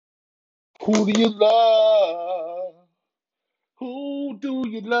Who do you love? Who do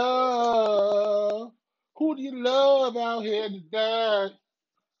you love? Who do you love out here tonight?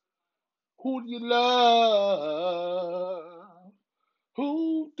 Who do you love?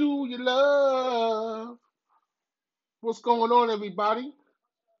 Who do you love? What's going on, everybody?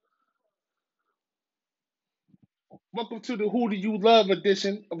 Welcome to the Who Do You Love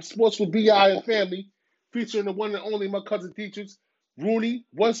edition of Sports with BI and Family, featuring the one and only my cousin Dietrich. Rooney,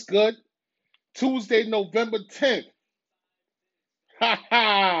 what's good? Tuesday, November 10th. Ha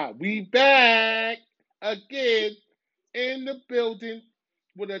ha! We back again in the building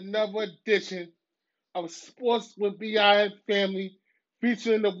with another edition of Sports with BI and Family,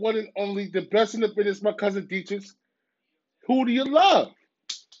 featuring the one and only, the best in the business, my cousin Dietrich. Who do you love?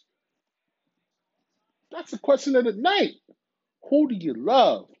 That's the question of the night. Who do you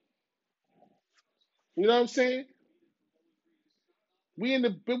love? You know what I'm saying? We in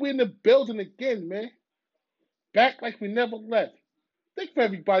the building again, man. Back like we never left. Thank you for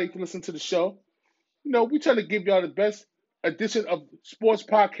everybody for listening to the show. We trying to give y'all the best edition of sports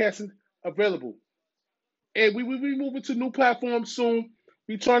podcasting available. And we be moving to new platforms soon.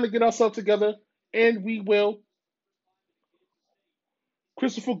 We trying to get ourselves together, and we will.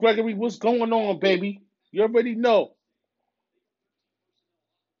 Christopher Gregory, what's going on, baby? You already know.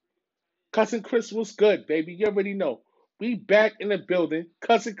 Cousin Chris, what's good, baby? You already know. We back in the building.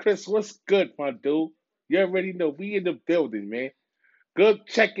 Cousin Chris, what's good, my dude? You already know. We in the building, man. Good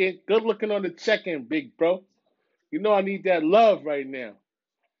check-in. Good looking on the check-in, big bro. You know I need that love right now.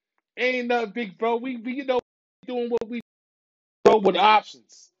 Ain't nothing, big bro. We doing what we do with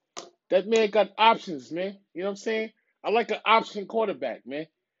options. That man got options, man. You know what I'm saying? I like an option quarterback, man.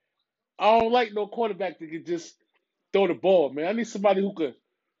 I don't like no quarterback that can just throw the ball, man. I need somebody who could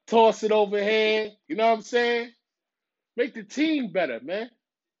toss it overhead. You know what I'm saying? Make the team better, man.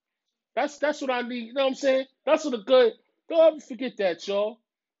 That's what I need. You know what I'm saying? That's what a good. Don't ever forget that, y'all.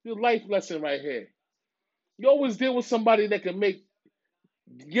 Your life lesson right here. You always deal with somebody that can make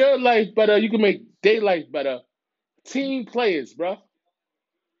your life better. You can make their life better. Team players, bro.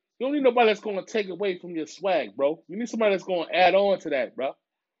 You don't need nobody that's going to take away from your swag, bro. You need somebody that's going to add on to that, bro.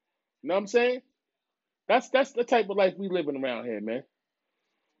 You know what I'm saying? That's the type of life we living around here, man.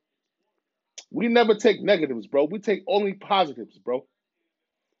 We never take negatives, bro. We take only positives, bro.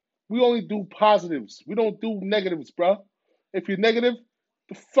 We only do positives. We don't do negatives, bro. If you're negative,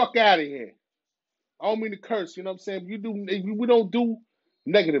 the fuck out of here. I don't mean to curse, you know what I'm saying? We don't do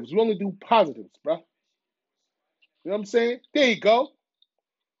negatives. We only do positives, bro. You know what I'm saying? There you go.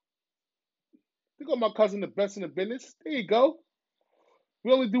 You got my cousin, the best in the business. There you go.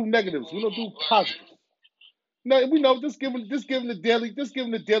 We only do negatives. We don't do positives. No, we know just giving the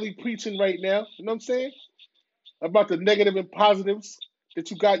daily preaching right now. You know what I'm saying? About the negative and positives that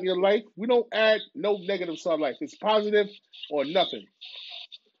you got in your life. We don't add no negatives to our life. It's positive or nothing.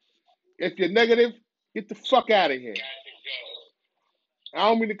 If you're negative, get the fuck out of here. I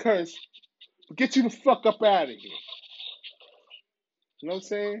don't mean to curse, but get you the fuck up out of here. You know what I'm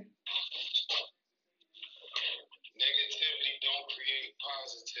saying? Negativity don't create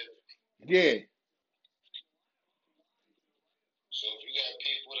positivity. Yeah. So if you got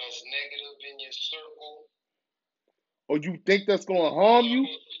people that's negative in your circle, Or you think that's gonna harm you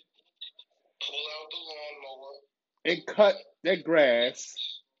pull out the lawnmower and cut that grass.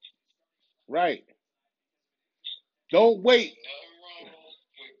 Right. Don't wait. nothing wrong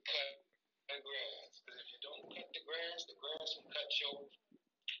with cutting the grass. Because if you don't cut the grass will cut your.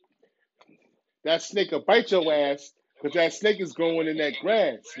 That snake will bite your ass because that snake is growing in that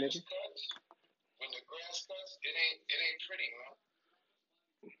grass, nigga. When the grass cuts, it ain't pretty, man.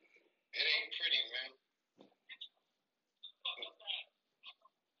 It ain't pretty, man.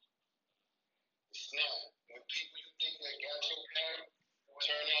 It's not. When people you think that got your back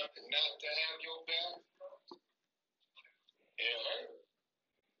turn out to not to have your back, it hurt.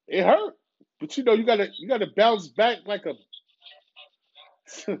 It hurt. But you gotta bounce back like a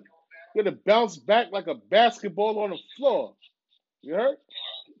you gotta bounce back like a basketball on the floor. You heard?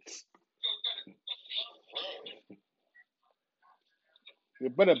 You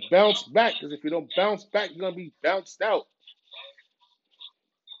better bounce back because if you don't bounce back, you're gonna be bounced out.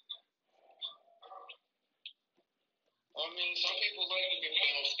 I mean, some people like to get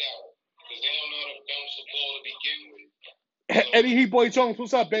bounced out because they don't know how to bounce the ball to begin with. So, Eddie He Boy Jones,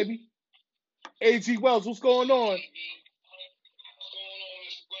 what's up, baby? AG Wells, what's going on? what's going on,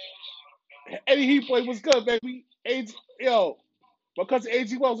 Mr. Wells? Eddie He Boy, what's good, baby? Yo, my cousin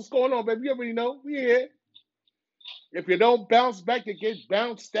AG Wells, what's going on, baby? You already know. We here. If you don't bounce back, you get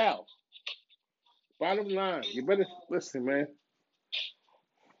bounced out. Bottom line, you better listen, man.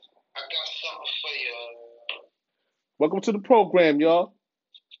 I got for you. Welcome to the program, y'all.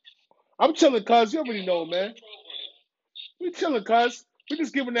 I'm chilling, cuz. You already know, man. We chilling, cuz. We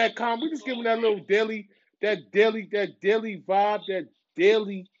just giving that we just giving that little daily vibe, that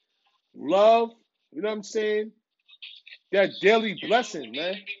daily love. You know what I'm saying? That daily blessing,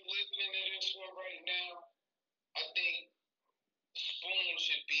 man. Listening to this one right now, I think Spoon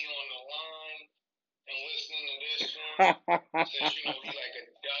should be on the line and listening to this one. Since he like a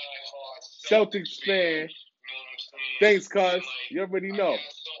die-hard Celtics fan. You know what I'm saying? Thanks, cuz. Like, you already know. I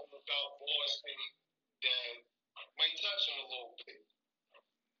got something about Boston that might touch him a little bit.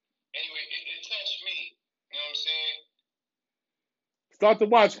 Anyway, it touched me. You know what I'm saying? Start the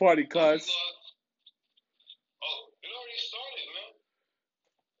watch party, cuz. Oh, it already started, man.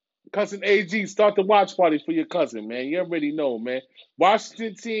 Cousin AG, start the watch party for your cousin, man. You already know, man.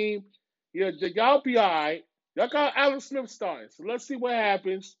 Washington team, y'all be all right. Y'all got Alex Smith starting, so let's see what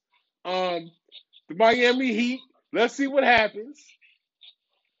happens. The Miami Heat, let's see what happens.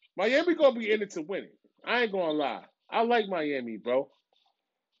 Miami gonna be in it to win it. I ain't gonna lie. I like Miami, bro.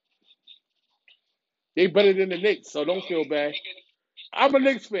 They better than the Knicks, so don't feel bad. I'm a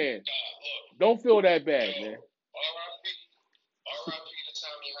Knicks fan. Don't feel that bad, man. R.I.P. to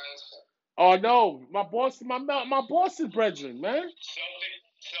Tommy Heinsohn. Oh no, my Boston brethren, man.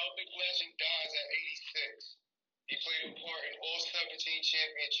 Celtic legend dies at 86. He played a part in all 17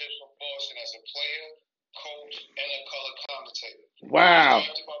 championships for Boston as a player, coach, and a color commentator. Wow. He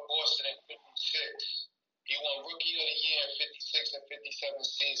was drafted by Boston in 56. He won Rookie of the Year in 56 and 57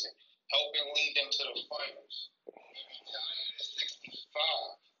 season, helping lead them to the finals. He retired at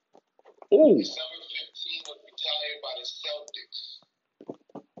 65. Ooh. December 15 was retired by the Celtics.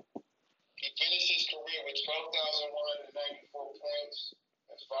 He finished his career with 12,194 points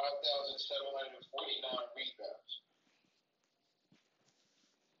and 5,749 rebounds.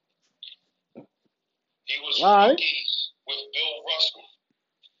 He was rookies with Bill Russell,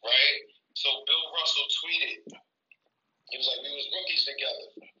 right? So Bill Russell tweeted, he was like, we was rookies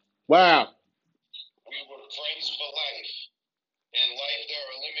together. Wow. We were friends for life. In life, there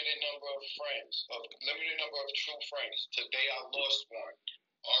are a limited number of true friends. Today, I lost one.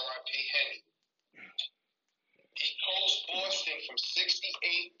 R.I.P. Henny. He coached Boston from 69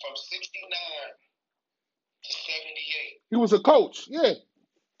 to 78. He was a coach, yeah.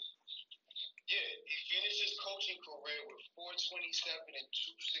 Yeah, he finished his coaching career with 427 and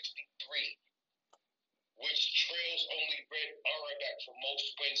 263, which trails only Red Auerbach for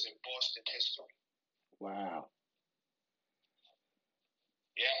most wins in Boston history. Wow.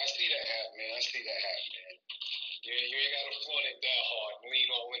 Yeah, I see that happen, man. Yeah, you ain't got to flaunt it that hard. Lean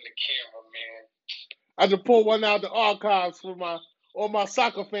over in the camera, man. I just pulled one out of the archives for all my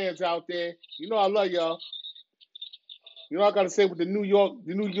soccer fans out there. You know I love y'all. You know I gotta say with the New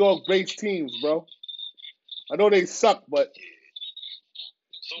York based teams, bro. I know they suck, but.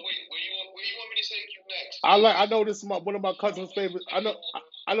 So wait, where you want me to take you next? I know this is one of my cousin's favorite. I know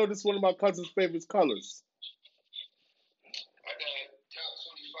this is one of my cousin's favorite colors. I got top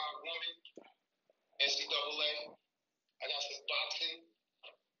 25 women, NCAA. I got some boxing.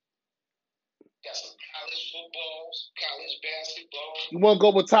 Got some college footballs, college basketball. You want to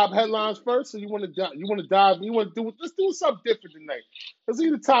go with top headlines first, or you want to dive? Let's do something different tonight. Let's do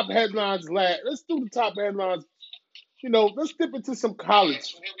the top headlines last. Let's do the top headlines. Let's dip into some college. Right,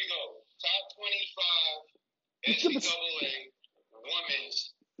 so here we go. Top 25 NCAA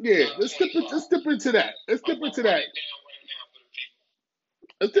women's. Yeah, let's dip into that. Let's dip into that.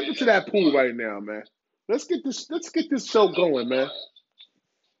 Let's dip into that pool right now, man. Let's get this show going, man.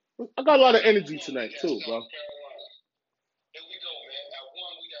 I got a lot of energy tonight too, bro. Here we go, man. At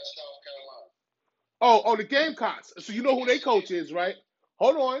 1, we got South Carolina. Oh, the Gamecocks. So you know who their coach is, right?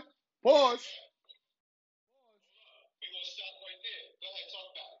 Hold on. Pause. We're gonna stop right there. Go ahead, talk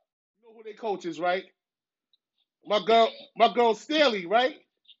about it. You know who their coach is, right? My girl Staley, right?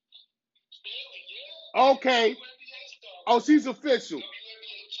 Staley, yeah. Okay. Oh, she's official.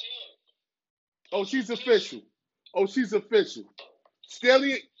 Oh, she's official.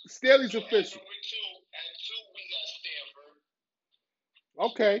 Staley's official. At 2, we got Stanford.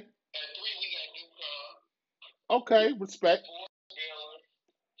 Okay. At 3, we got UConn. Okay, respect. 4 is Baylor.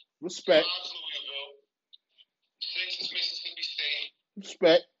 Respect. 5 is Louisville. 6 is Mississippi State.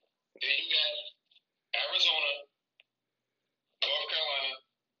 Respect. Then you got Arizona, North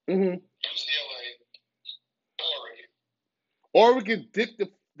Carolina, UCLA, Oregon. Oregon dipped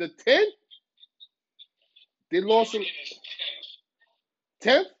the 10? They lost Oregon is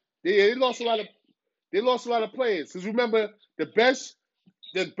 10th. They lost a lot of players. Because remember, the best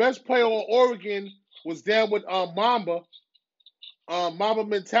player on Oregon was down with Mamba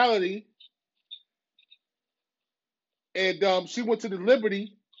mentality. and she went to the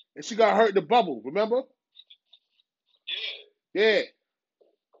Liberty, and she got hurt in the bubble. Remember? Yeah. Yeah.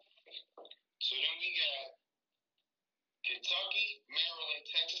 So then we got Kentucky, Maryland,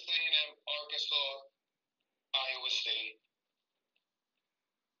 Texas A&M, Arkansas, Iowa State,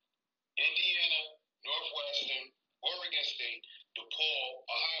 Indiana, Northwestern, Oregon State, DePaul,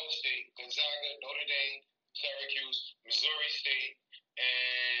 Ohio State, Gonzaga, Notre Dame, Syracuse, Missouri State,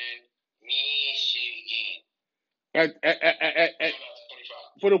 and Michigan.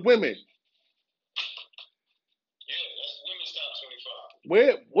 For the women. Yeah, that's women's top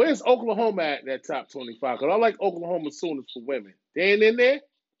 25. Where's Oklahoma at in that top 25? Because I like Oklahoma Sooners for women. They ain't in there?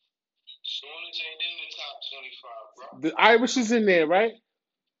 Sooners ain't in the top 25, bro. The Irish is in there, right?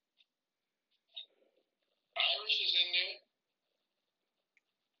 Irish is in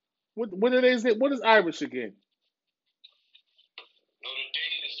there. What is Irish again? Notre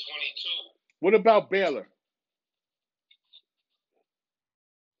Dame is 22. What about Baylor?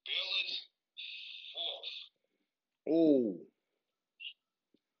 Baylor's 4th. Oh.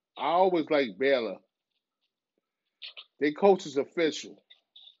 I always like Baylor. Their coach is official.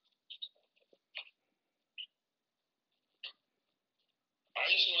 I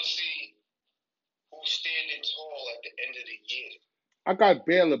just want to see who's standing tall at the end of the year. I got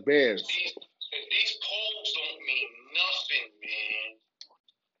Baylor Bears. These polls don't mean nothing, man.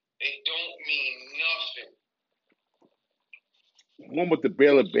 They don't mean nothing. One with the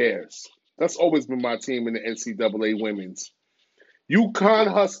Baylor Bears. That's always been my team in the NCAA women's. UConn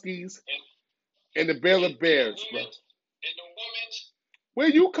Huskies and the Baylor Bears, bro. In the women's.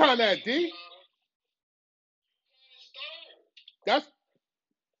 Where UConn at, D? That's.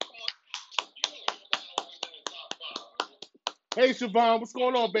 Hey, Siobhan, what's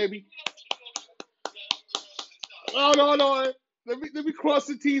going on, baby? Oh, no. Let me cross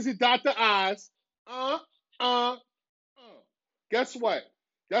the T's and dot the I's. Guess what?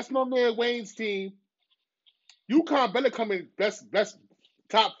 That's my man Wayne's team. UConn better come in best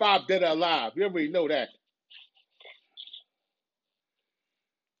top 5 dead or alive. You already know that.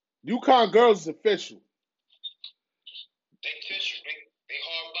 UConn girls is official. They tissue. They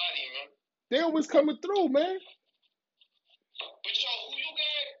hard body, man. They always coming through, man. But yo, who you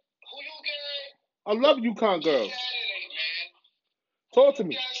got? I love UConn girls. Saturday, man. Talk to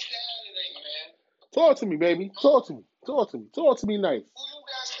me. Saturday, man. Talk to me, baby. Talk to me. Talk to me. Talk to me nice. Who you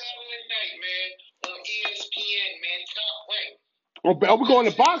got Saturday night, man? On ESPN, man. Top rank. Oh, we're going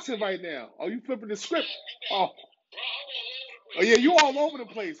to boxing right now. Are you flipping the script? Oh. Oh, yeah, you all over the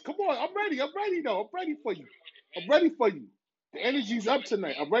place. Come on. I'm ready, though. I'm ready for you. The energy's up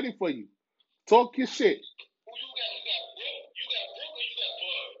tonight. I'm ready for you. Talk your shit. Who you got? You got Brook or you got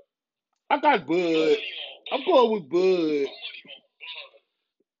Bud? I got Bud. I'm going with Bud.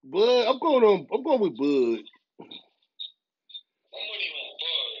 Bud. I'm going with Bud.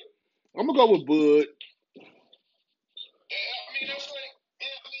 I'm gonna go with Bud.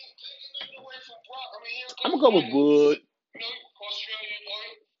 I'm gonna go with Bud.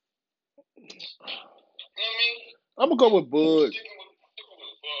 I'm gonna go with Bud.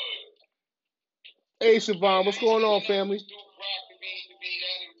 Hey, Siobhan, what's going on, family?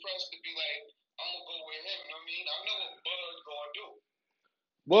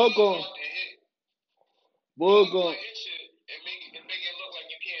 Bud going.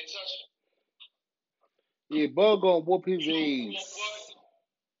 Yeah, Bud gonna whoop his ass.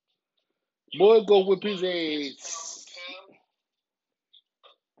 Bud gonna whip his ass.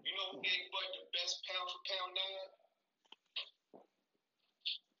 You know who gave Bud the best pound for pound nine?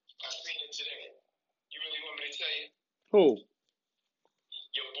 I seen it today. You really want me to tell you? Who?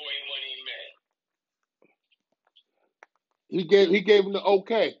 Your boy Money Man. He gave him the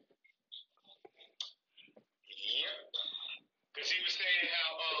okay. Yep. Because he was saying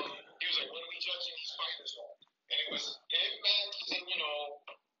how he was like, what are we judging these fighters on? And it was him, Max, and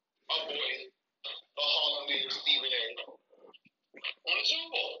our boy, the Harlem League, Stephen A. On the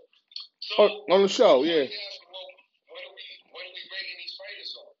Super Bowl. So on the show, yeah. What are we rating these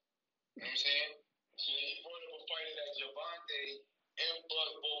fighters on? You know what I'm saying? So he brought up a fighter that Javante and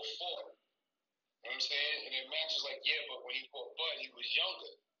Bud both fought. You know what I'm saying? And then Max was like, yeah, but when he fought Bud, he was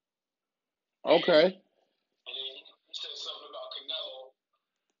younger. Okay. And then he said something about Canelo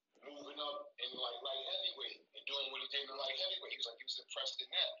moving up in like light heavyweight and doing what he did in light heavyweight. He was like, he was impressed in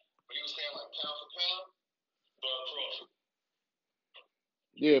that. But he was saying like pound for pound, Bud Crawford.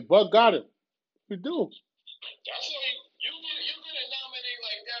 Yeah, Bud got it. We do. That's why you get a nominate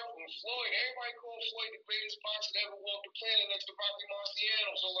like that from Floyd. Everybody called Floyd the greatest boxer that ever walked the planet next to Rocky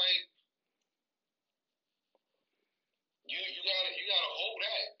Marciano. So like, you gotta hold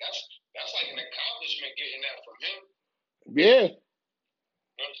that. That's like an accomplishment getting that from him. Yeah. Okay?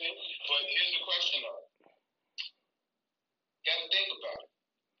 But here's the question though. Gotta think about it.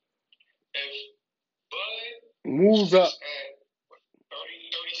 If Bud Moves up. sits at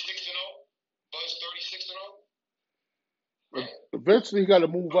 36 and 0, Bud's 36 and 0, right? Eventually, he got to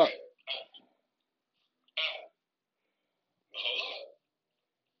move up. Okay. Hold up.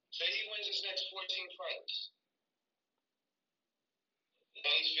 Say he wins his next 14 fights.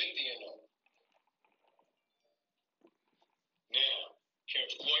 Now he's 50 and 0. Now, can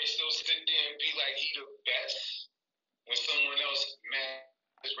Floyd still sit there and be like he the best when someone else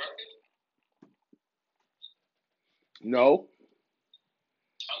matches his record? No.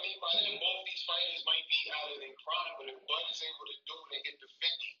 I mean, by then both these fighters might be out of their prime, but if Bud is able to do it and get to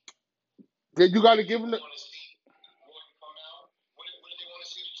 50, Then you got to give him the. want to see Floyd come out. What if they want to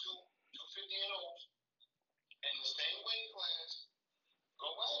see the 250 and 0s in the same weight class? Go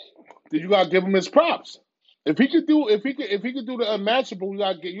at it. Then you got to give him his props. If he could do the unmatchable, you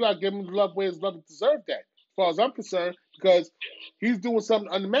got to give him the love where his love deserves that. As far as I'm concerned, because he's doing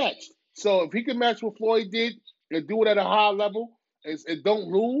something unmatched. So if he can match what Floyd did and do it at a high level and don't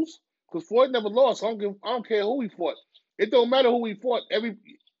lose, because Floyd never lost. I don't care who he fought. It don't matter who he fought.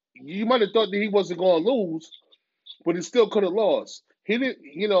 You might have thought that he wasn't going to lose, but he still could have lost. He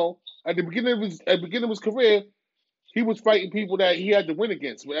didn't. At the beginning of his career, he was fighting people that he had to win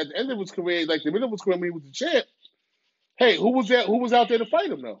against. But at the end of his career, like the middle of his career when he was the champ, hey, who was that? Who was out there to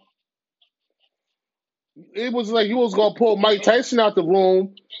fight him though? It was like you was gonna pull Mike Tyson out the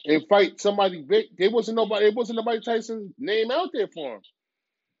room and fight somebody big. There wasn't nobody Tyson's name out there for him.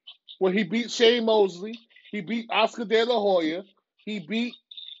 Well, he beat Shane Mosley. He beat Oscar De La Hoya. He beat.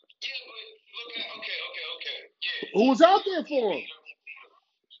 Yeah, but look at okay. Yeah. Who was out there for him?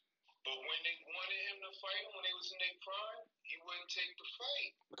 But when they wanted him to fight him when they was in their prime, he wouldn't take the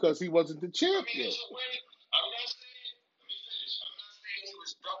fight. Because he wasn't the I champ mean, yet. it's a way. I'm not saying. Let me finish. I'm not saying he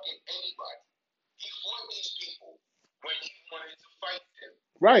was ducking anybody. He fought these people when he wanted to fight them.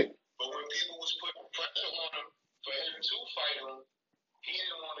 Right. But when people was putting pressure on him for him to fight them, he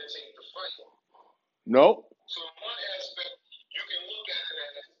didn't want to take the fight. No. So in one aspect, you can look at it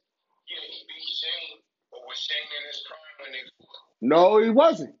as, yeah, he beat Shane, but was Shane in his prime when they fought? No, he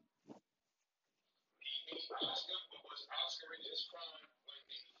wasn't. He beat Oscar, but was Oscar in his prime when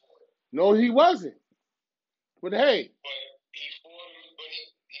they fought? No, he wasn't. But hey. But he fought him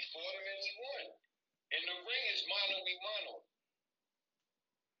and he won. In the ring is mano a mano.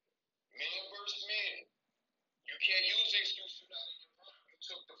 Man versus man. You can't use the excuse you're not in your prime. You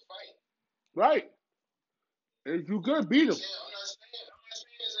took the fight. Right. If you could beat him. I'm not saying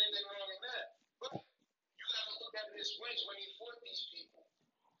there's anything wrong in that. But you got to look at his wins when he fought these people.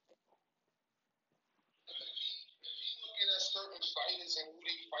 Because if he's looking at certain fighters and who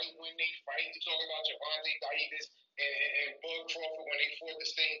they fight when they fight, you talk about Gervonta Davis and Bud Crawford when they fought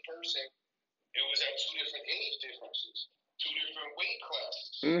the same person, it was at two different age differences, two different weight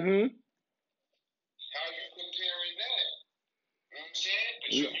classes. Mm-hmm. How are you comparing that? You know what I'm saying? But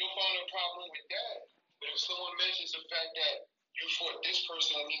you'll find a problem with that. But if someone mentions the fact that you fought this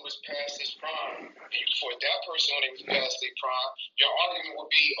person when he was past his prime, and you fought that person when they was past their prime, your argument would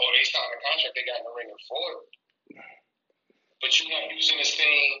be, oh, they signed a contract, they got in the ring and fought. But you're not using the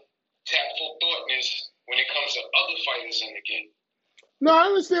same tactful thoughtness when it comes to other fighters in the game. No, I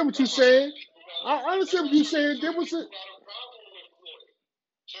understand what you're saying. I understand what you're saying. There was a.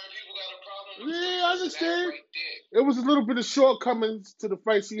 Yeah, I understand. It was a little bit of shortcomings to the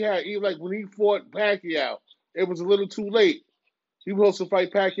fights he had. Even like when he fought Pacquiao, it was a little too late. He was supposed to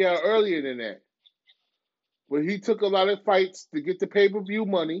fight Pacquiao earlier than that. But he took a lot of fights to get the pay-per-view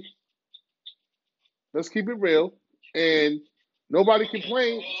money. Let's keep it real. And nobody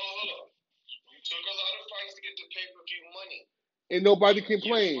complained. You took a lot of fights to get the pay-per-view money. And nobody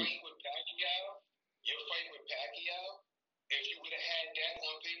complained. Your fight with Pacquiao, if you would have had that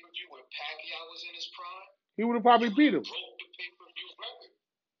on pay-per-view when Pacquiao was in his prime, he would have probably beat him. Broke the pay-per-view record.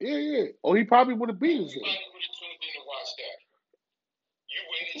 Yeah. Or he probably would have beat him. Everybody would have tuned in to watch that. You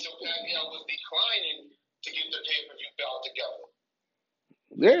waited until Pacquiao was declining to get the pay-per-view bout together.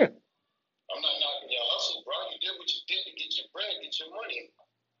 Yeah. I'm not knocking your hustle, bro. You did what you did to get your bread, get your money.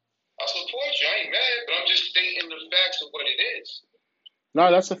 I support you. I ain't mad, but I'm just stating the facts of what it is. No,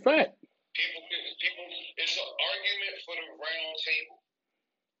 that's a fact. People, it's an argument for the round table.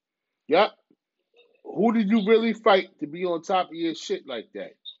 Yep. Who did you really fight to be on top of your shit like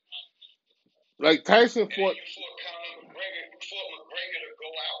that? Like Tyson fought. You fought Conor McGregor. You fought McGregor to go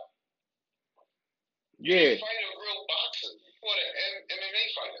out. Yeah. You didn't fight a real boxer. You fought an MMA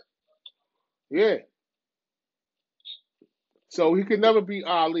fighter. Yeah. So he could never beat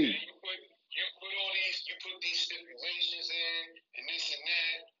Ali. You put these stipulations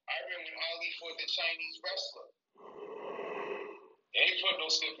wrestler. They ain't put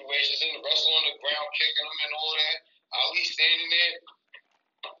no stipulations in. The wrestler on the ground kicking him and all that. Ali standing there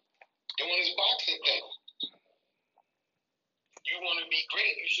doing his boxing thing. You want to be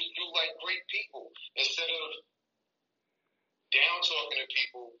great, you should do like great people. Instead of down talking to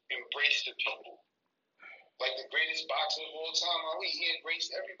people, embrace the people. Like the greatest boxer of all time, Ali, he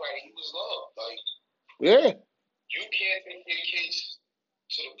embraced everybody. He was loved. Like, Yeah. you can't take your kids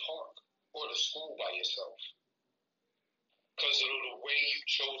to the park or to school by yourself because of the way you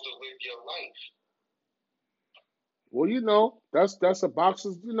chose to live your life. Well, you know, that's a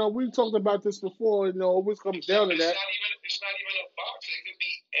boxer's. You know, we talked about this before. You know, always comes down to that. It's not even a boxer. It could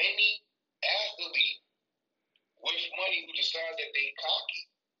be any athlete with money who decides that they cocky.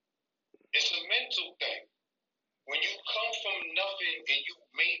 It's a mental thing. When you come from nothing and you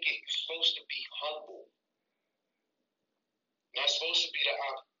make it, you're supposed to be humble. Not supposed to be the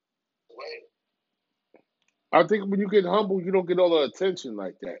opposite way. I think when you get humble, you don't get all the attention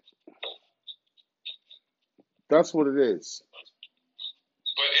like that. That's what it is.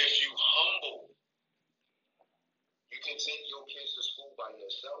 But if you humble, you can take your kids to school by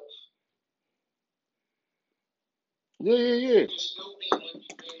yourself. Yeah. You can still be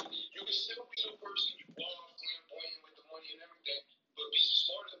the person you want, flamboyant with the money and everything, but be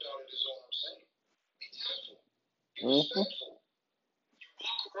smart about it is all I'm saying. Be tactful. Be respectful. You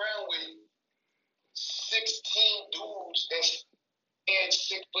walk around with 16 dudes that stand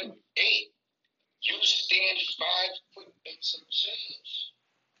 6'8". You stand 5 foot and some change.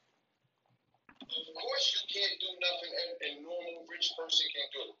 Of course you can't do nothing a normal rich person can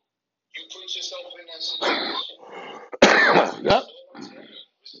do. You put yourself in that situation. Yep.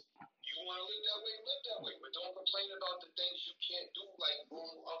 You want to live that way. But don't complain about the things you can't do like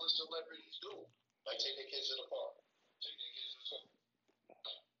normal other celebrities do. Like take their kids to the park. Take their kids to the school.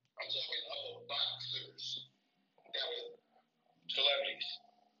 I'm talking about boxers that are celebrities.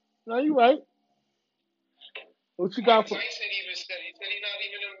 No, you're right. What you got for? Tyson even said he's not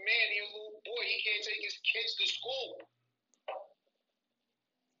even a man. He's a little boy. He can't take his kids to school.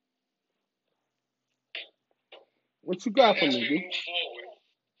 What you got for me, as we move forward,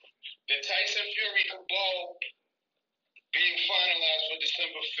 the Tyson Fury Cabal being finalized for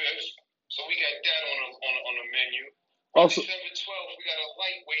December 5th. So we got that on the menu. Also, December 12th, we got a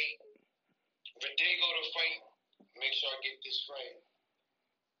lightweight. Verdigo to fight. Make sure I get this right.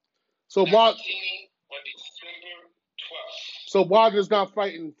 so Wilder. On December 12th. So Wilder's not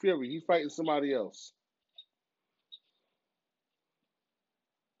fighting Fury. He's fighting somebody else.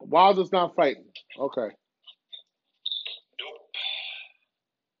 Wilder's not fighting. Okay. Nope.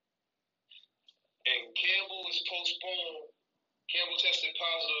 And Campbell is postponed. Campbell tested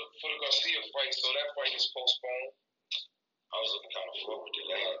positive for the Garcia fight, so that fight is postponed. I was looking kind of forward to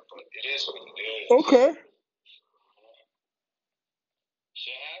that, but it is what it is. Okay.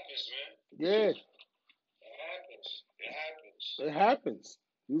 Shit happens, man. Yeah. It happens. It happens.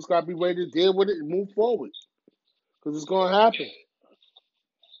 You just gotta be ready to deal with it and move forward, because it's gonna happen.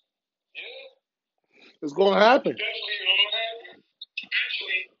 Yeah. It's gonna happen. Eventually, it's gonna happen.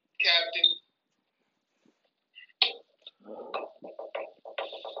 Eventually, Captain.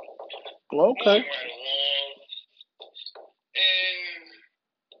 Okay. Moving right along. And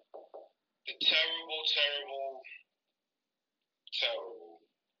the terrible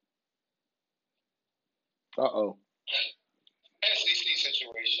Uh-oh. SEC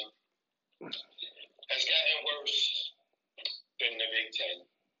situation has gotten worse than the Big Ten.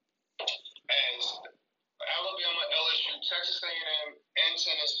 As Alabama, LSU, Texas A&M, and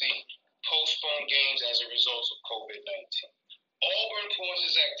Tennessee postponed games as a result of COVID-19. Auburn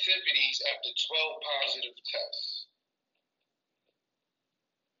pauses activities after 12 positive tests.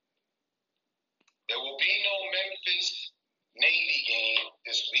 There will be no Memphis Navy game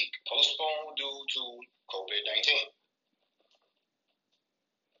this week, postponed due to COVID-19.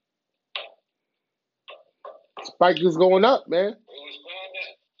 Spike is going up, man. It was bound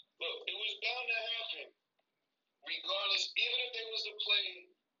to happen. Regardless, even if they was to play,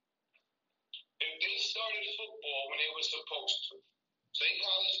 if they started football when they were supposed to, say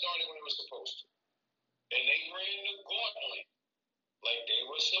college started when it was supposed to, and they ran the gauntlet like they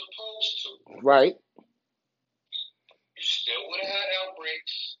were supposed to, Right. you still would have had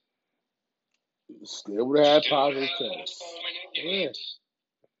outbreaks. You still would have had positive tests. Yeah.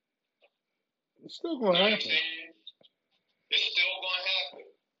 It's still gonna happen. It's still gonna happen.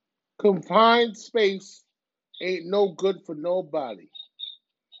 Confined space ain't no good for nobody.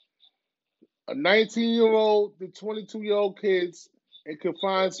 A 19-year-old to 22-year-old kids in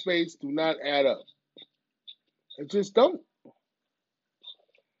confined space do not add up. It just don't.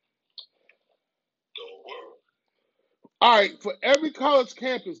 The All right, for every college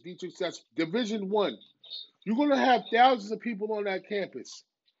campus, Dietrich, that's Division One, you're gonna have thousands of people on that campus.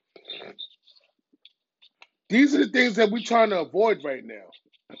 These are the things that we're trying to avoid right now,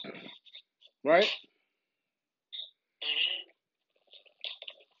 right? Mm-hmm.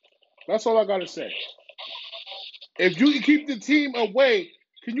 That's all I gotta say. If you can keep the team away,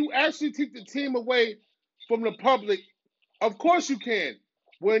 can you actually keep the team away from the public? Of course you can.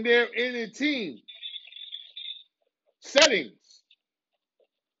 When they're in a team settings,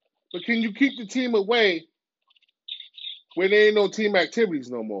 but can you keep the team away where there ain't no team activities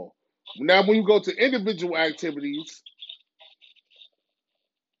no more? Now, when you go to individual activities,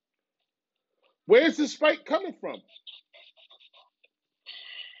 where's the spike coming from?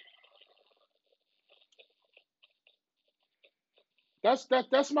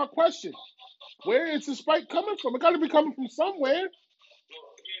 That's my question. Where is the spike coming from? It got to be coming from somewhere. Well,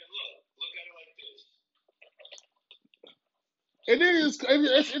 yeah, look at it like this. It is.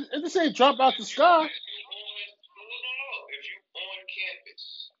 It just ain't drop out the sky. If you on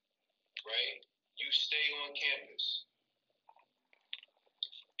campus, right? You stay on campus.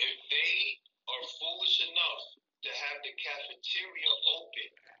 If they are foolish enough to have the cafeteria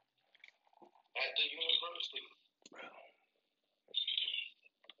open at the university,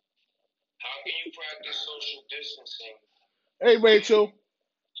 how can you practice social distancing? Hey, Rachel.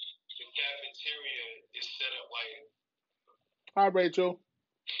 The cafeteria is set up like Hi, Rachel.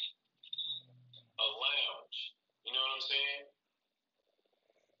 a lounge. You know what I'm saying?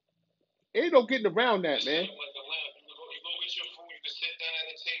 Ain't no getting around that, It's set man. up like a lounge. You go get your food, you can sit down at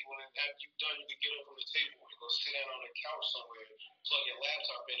a table, and after you're done, you can get up from the table and go sit down on the couch somewhere, plug your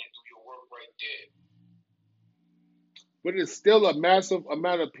laptop in, and do your work right there. But it's still a massive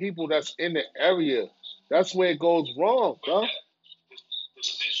amount of people that's in the area. That's where it goes wrong, But bro. the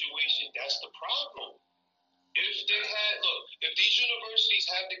situation, that's the problem. If they had, look, if these universities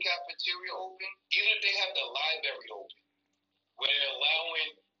have the cafeteria open, even if they have the library open, where they're allowing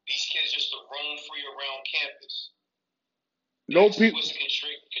these kids just to roam free around campus, No that's people. what's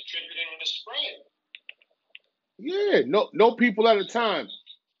contributing to the spread. Yeah, no people at a time.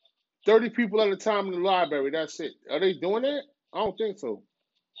 30 people at a time in the library. That's it. Are they doing that? I don't think so.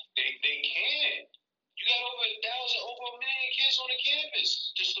 They can. You got over 1,000, over 1 million kids on the campus,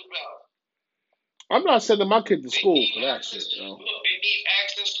 just about. I'm not sending my kid to They school need for that access. shit, yo. Look, they need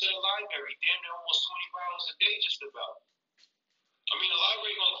access to the library. Damn near almost 24 hours a day, just about. I mean, the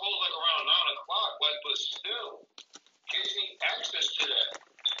library gonna close like around 9 o'clock, but still, kids need access to that.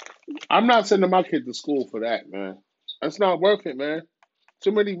 I'm not sending my kid to school for that, man. That's not worth it, man.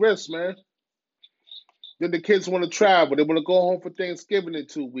 Too many risks, man. Then the kids want to travel. They want to go home for Thanksgiving in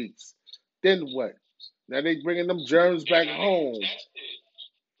 2 weeks. Then what? Now they bringing them germs back home. That's it.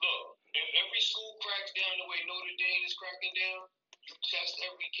 Look, if every school cracks down the way Notre Dame is cracking down, you test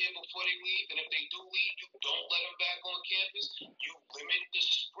every kid before they leave, and if they do leave, you don't let them back on campus. You limit the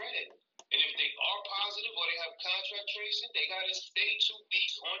spread. And if they are positive or they have contact tracing, they gotta stay 2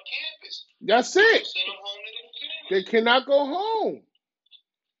 weeks on campus. That's You it. send them home to their family. They cannot go home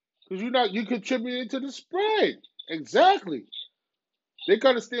because you contributing to the spread. Exactly. They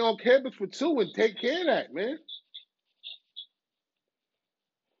got to stay on campus for 2 and take care of that, man.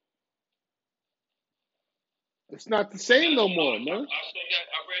 It's not the same no more, man. I read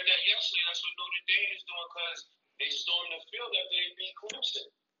that yesterday. That's what Notre Dame is doing because they stormed the field after they beat Clemson.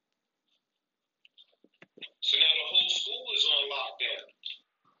 So now the whole school is on lockdown.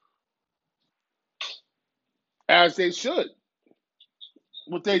 As they should.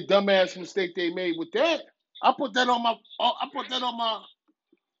 With their dumbass mistake they made with that, I put that on my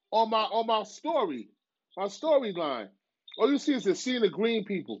story, my storyline. All you see is the sea of green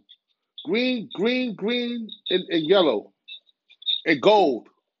people, green, and yellow and gold.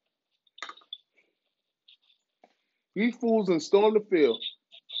 These fools and storm the field.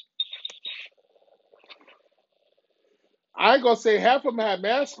 I ain't gonna say half of them had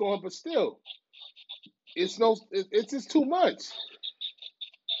masks on, but still, it's just too much.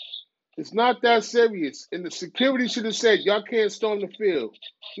 It's not that serious. And the security should have said, y'all can't storm the field.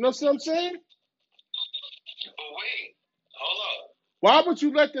 You know what I'm saying? But wait, hold up. Why would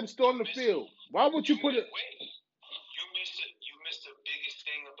you let them storm the field? Why would you put it? Wait, you missed the biggest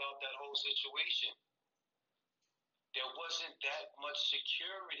thing about that whole situation. There wasn't that much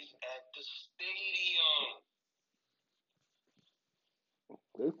security at the stadium.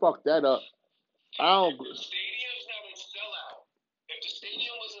 They fucked that up. I don't. The stadium's not a sellout. If the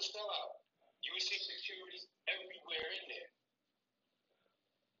stadium was a sellout, you would see security everywhere in there.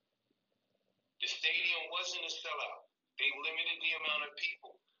 The stadium wasn't a sellout. They limited the amount of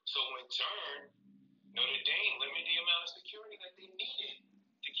people. So in turn, Notre Dame limited the amount of security that they needed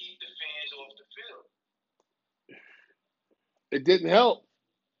to keep the fans off the field. It didn't help.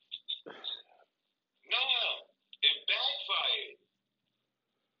 No, it backfired.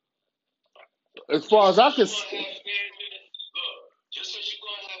 As far as I can Just because you're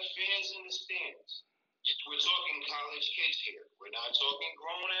going to have fans in the stands. We're talking college kids here. We're not talking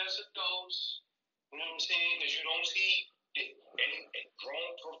grown-ass adults. You know what I'm saying? Because you don't see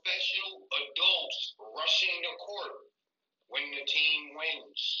grown professional adults rushing the court when the team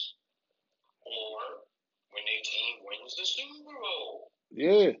wins or when their team wins the Super Bowl.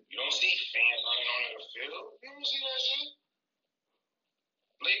 Yeah. You don't see fans running onto the field. You don't see that shit.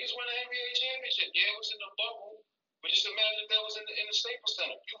 Lakers won the NBA championship. Yeah, it was in the bubble, but just imagine if that was in the Staples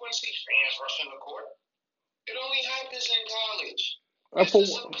Center. You wouldn't see fans rushing the court. It only happens in college. This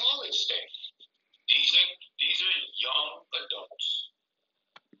is a college thing. These are young adults.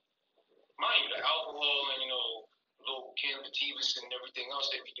 Mind you, the alcohol and little cannabis and everything else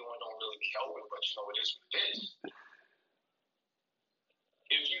they be doing don't really be helping, but it is what it is.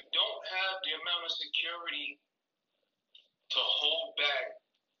 If you don't have the amount of security to hold back,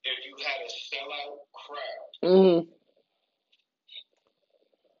 if you had a sellout crowd,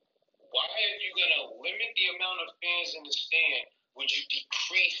 why, if you're going to limit the amount of fans in the stand, would you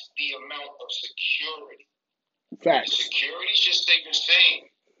decrease the amount of security? Facts. The security should stay the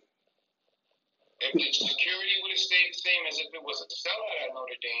same. If the security would have stayed the same as if it was a sellout at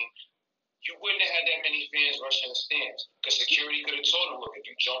Notre Dame, you wouldn't have had that many fans rushing the stands. Because security could have told them, look, if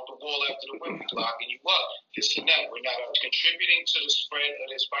you jump the wall after the win, we're locking you up. This and that. We're not contributing to the spread of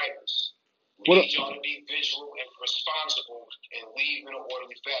this virus. We need y'all to be vigilant and responsible and leave in an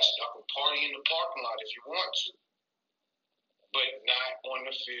orderly fashion. Y'all can party in the parking lot if you want to, but not on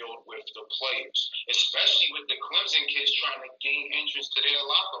the field with the players. Especially with the Clemson kids trying to gain entrance to their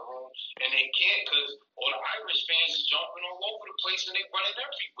locker room, and they can't because all the Irish fans is jumping all over the place and they running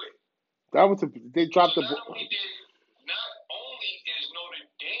everywhere. They dropped the ball. Not only is Notre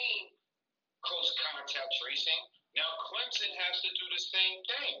Dame close contact tracing, now Clemson has to do the same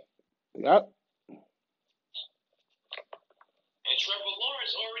thing. Yep. And Trevor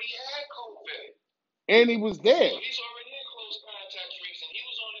Lawrence already had COVID. And he was there. So he's already in close contact tracing. He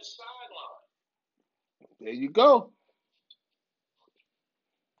was on his sideline. There you go.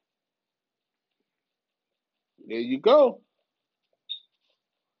 There you go.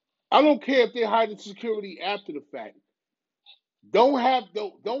 I don't care if they're hiding security after the fact.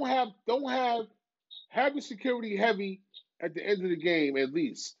 Have your security heavy at the end of the game at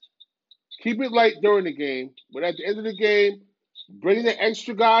least. Keep it light during the game, but at the end of the game, bring the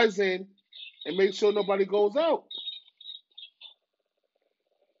extra guys in and make sure nobody goes out.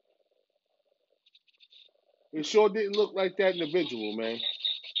 It sure didn't look like that individual, man.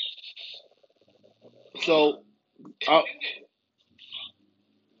 So, it didn't.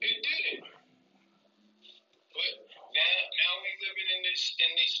 But now we living in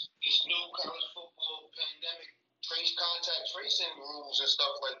this new college football pandemic contact tracing rules and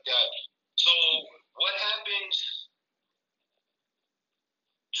stuff like that. So what happens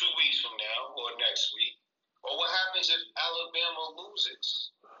 2 weeks from now or next week? Or what happens if Alabama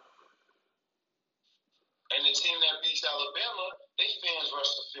loses? And the team that beats Alabama, they fans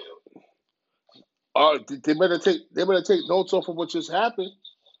rush the field. They better take notes off of what just happened,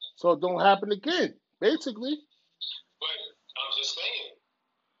 so it don't happen again. Basically. But I'm just saying,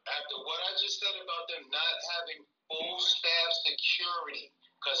 after what I just said about them not having full staff security,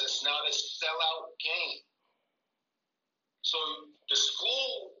 because it's not a sellout game. So the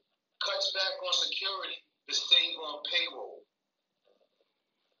school cuts back on security to stay on payroll.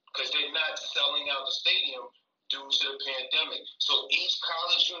 Because they're not selling out the stadium due to the pandemic. So each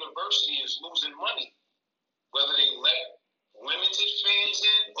college university is losing money, whether they let limited fans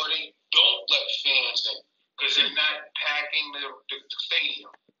in or they don't let fans in, because they're not packing the stadium.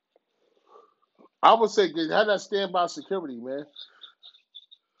 I would say they had that standby security, man.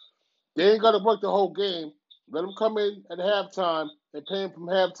 They ain't got to work the whole game. Let them come in at halftime and pay them from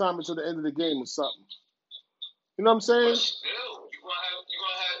halftime until the end of the game or something. You know what I'm saying? But still, you're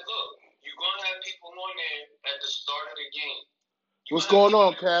gonna have people on there at the start of the game. What's going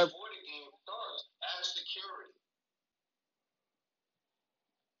on, Before Kev? the game starts, as security.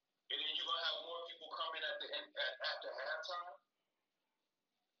 And then you're gonna have more people coming at the end after halftime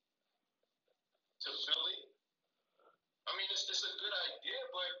to Philly. I mean, it's a good idea,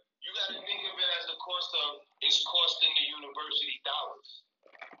 but you got to think of it as the cost of it's costing the university dollars.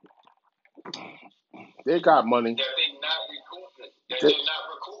 They got money. That they're not recouping. They're not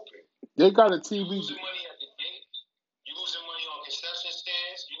recouping. They got a TV. You losing money at the gate. You losing money on concession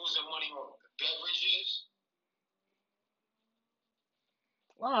stands. You losing money on beverages.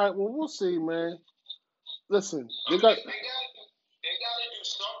 All right, well, we'll see, man. Listen, I mean, they got to do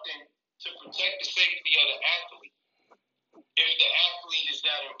something to protect the safety of the athlete. If the athlete is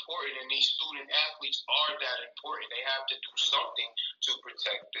that important and these student athletes are that important, they have to do something to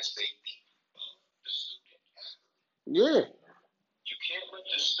protect the safety of the student athlete. Yeah. You can't let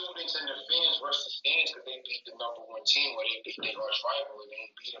the students and the fans rush the stands because they beat the number one team or they beat their arch rival and they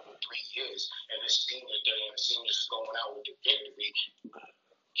ain't beat them in 3 years. And this senior day and the seniors is going out with the victory.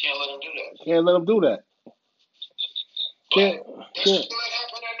 Can't let them do that. Can't let them do that. But that's what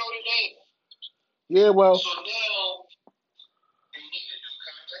happened at Notre Dame. Yeah, well. So now they need to do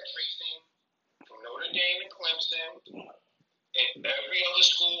contact tracing from Notre Dame and Clemson, and every other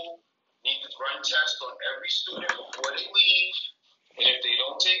school needs to run tests on every student before they leave. And if they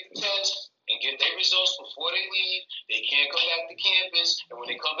don't take the test and get their results before they leave, they can't come back to campus. And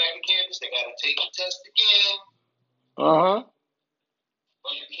when they come back to campus, they got to take the test again. Or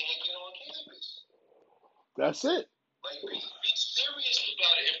you can't get on campus. That's it. Like, be serious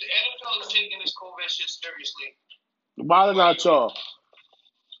about it. If the NFL is taking this COVID shit seriously, why not y'all?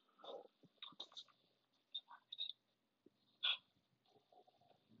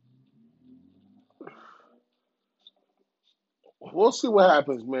 We'll see what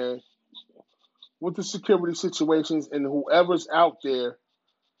happens, man, with the security situations and whoever's out there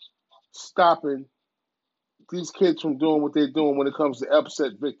stopping these kids from doing what they're doing when it comes to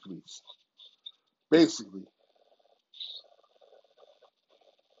upset victories. Basically.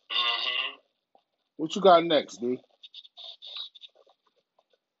 Mm-hmm. What you got next, D?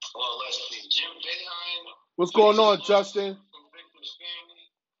 Well, let's see. Jim Boeheim. What's going on, Justin?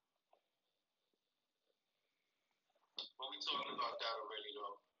 Well, we talked about that already,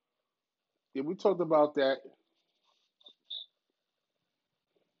 though. Yeah, we talked about that.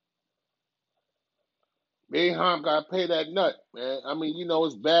 Boeheim got to pay that nut, man. I mean,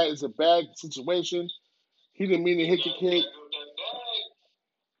 it's bad. It's a bad situation. He didn't mean to hit the kid.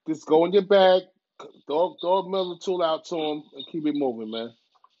 Just go in your bag, throw a Miller tool out to him, and keep it moving, man.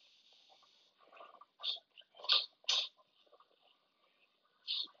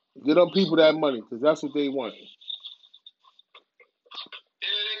 Get them people that money, because that's what they want.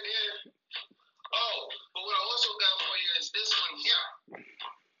 Oh, but what I also got for you is this one here.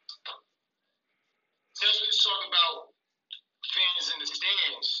 Since we was talking about fans in the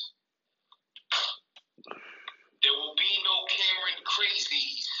stands, there will be no Cameron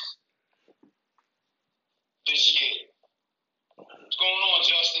crazies this year. What's going on,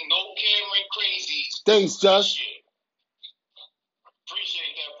 Justin? No Cameron crazies. Thanks, Justin.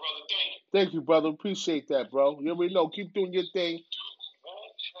 Appreciate that, brother. Thank you. Thank you, brother. Appreciate that, bro. You already know. Keep doing your thing.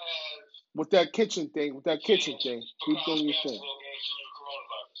 With that kitchen thing. Keep doing your thing.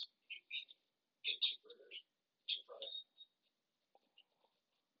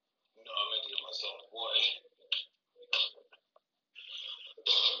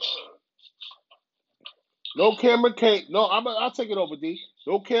 No Cameron K. No, I'll take it over, D.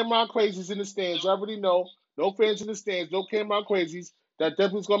 No Cameron crazies in the stands. I already know. No fans in the stands. No Cameron crazies. That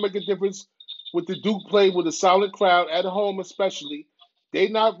definitely's gonna make a difference with the Duke play with a solid crowd at home, especially. They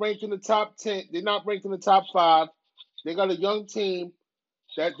not ranked in the top 10. They're not ranked in the top 5. They got a young team.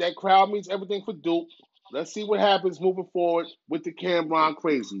 That crowd means everything for Duke. Let's see what happens moving forward with the Cameron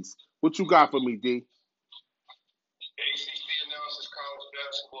crazies. What you got for me, D? ACC announces college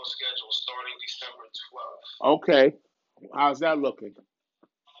basketball schedule starting December 12th. Okay. How's that looking?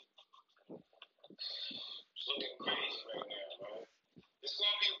 It's looking crazy right now, man. It's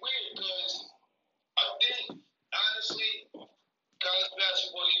going to be weird because I think, honestly, college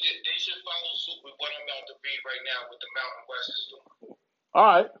basketball, they should follow suit with what I'm about to read right now with the Mountain West is doing. All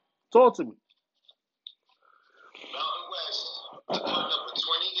right. Talk to me. Mountain West is putting up a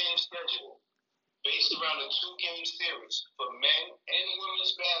 20-game schedule based around a 2-game series for men and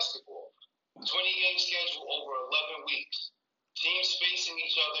women's basketball. 20-game schedule over 11 weeks. Teams facing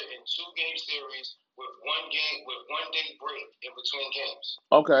each other in 2-game series with one day break in between games.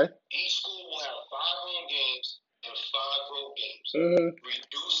 Okay. Each school will have 5 home games and 5 road games,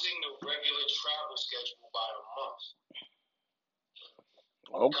 reducing the regular travel schedule by a month.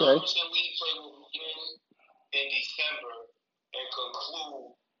 Okay. Conference and league play will begin in December and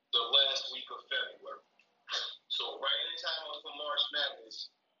conclude the last week of February. So right in time for March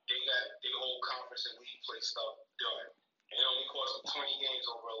Madness, they got the whole conference and league play stuff done. And it only costs them 20 games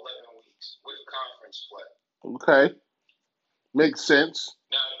over 11 weeks with conference play. Okay. Makes sense.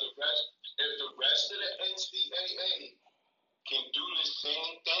 Now, if the rest of the NCAA can do the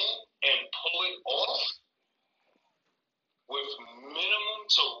same thing and pull it off with minimum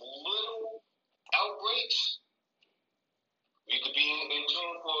to little outbreaks, we could be in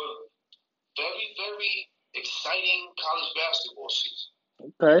tune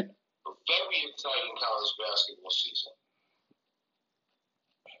Okay. A very exciting college basketball season.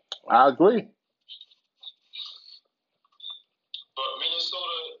 I agree. But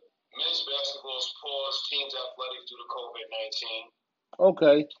Minnesota men's basketball is paused. Teams athletic due to COVID-19.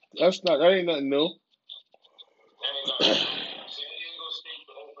 Okay. That ain't nothing new. San Diego State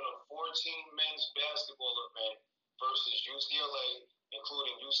to open a 14 men's basketball event versus UCLA,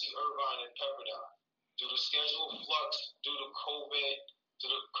 including UC Irvine and Pepperdine, due to schedule flux due to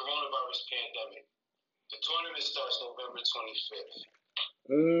the coronavirus pandemic. The tournament starts November 25th.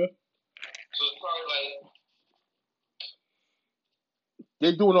 So it's probably like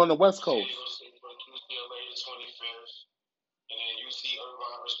they do it on the West Coast. San Diego State versus UCLA the 25th, and then UC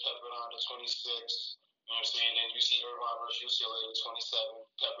Irvine versus Pepperdine the 26th. You know what I'm saying? Then UC Irvine versus UCLA the 27th,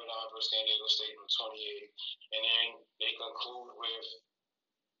 Pepperdine versus San Diego State the 28th, and then they conclude with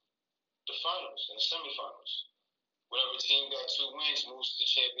the finals and the semifinals. Whatever team got 2 wins moves to the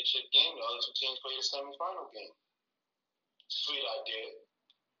championship game. The other 2 teams play the semifinal game. Sweet idea.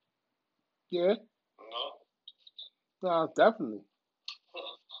 Yeah. No? No, definitely.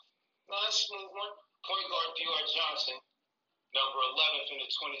 No, let's move on. Point guard D.R. Johnson, number 11 in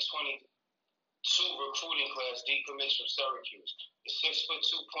the 2022 recruiting class, decommits from Syracuse. The 6'2"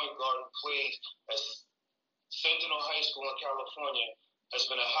 point guard who plays at Sentinel High School in California has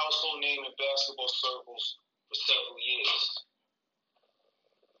been a household name in basketball circles for several years.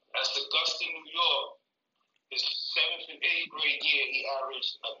 At Augusta, New York, his 7th and 8th grade year, he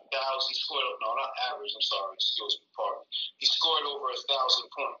averaged 1,000. He scored, no, not average, I'm sorry, excuse me, pardon. He scored over 1,000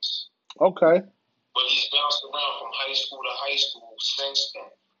 points. Okay. But he's bounced around from high school to high school since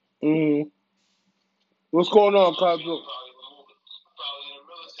then. What's going on, Cosmo? Probably in the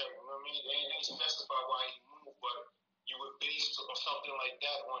military. You know what I mean? They didn't specify why he moved, but you would base something like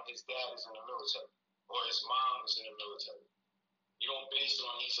that on his dad is in the military or his mom is in the military. You don't base it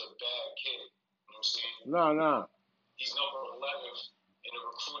on he's a bad kid. You know what I'm saying? No. He's number 11th in the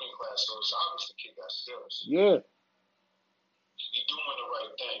recruiting class, so it's obvious the kid got skills. Yeah. He's doing the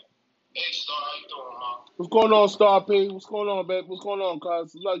right thing. Hey, Star, how you doing, Mom? What's going on, Star P? What's going on, babe? What's going on,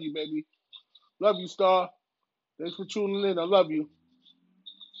 cuz? Love you, baby. Love you, Star. Thanks for tuning in. I love you.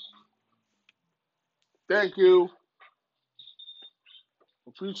 Thank you.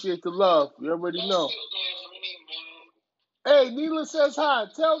 Appreciate the love. You already know. Hey, Neela says hi.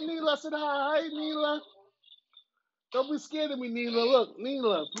 Tell Neela I said hi. Hi, Neela. Don't be scared of me, Neela. Look,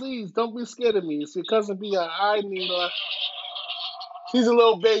 Neela, please, don't be scared of me. It's your cousin B. Hi, Neela. She's a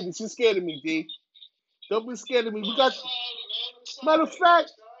little baby. She's scared of me, D. Don't be scared of me. We got. Matter of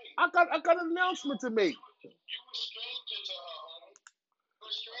fact, I got an announcement to make.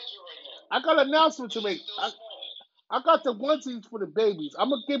 I got an announcement to make. I got the onesies for the babies. I'm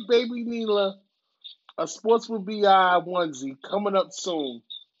gonna give baby Neela a Sports with BI onesie coming up soon.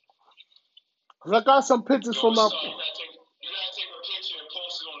 Cause I got some pictures from my. You gotta take a picture and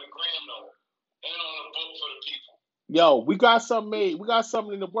post it on the gram though, and on the book for the people. Yo, we got something made. We got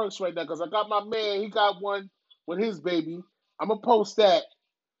something in the works right now. Cause I got my man. He got one with his baby. I'm gonna post that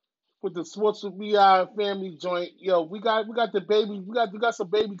with the Sports with BI family joint. Yo, we got the baby. We got some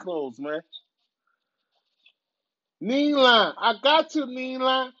baby clothes, man. Neela, I got you,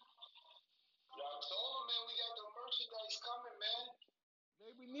 Neela.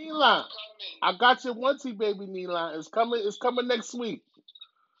 Baby Neela, I got your onesie, baby Neela. It's coming next week.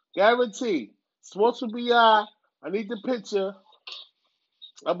 Guarantee. Sports with BI. I need the picture.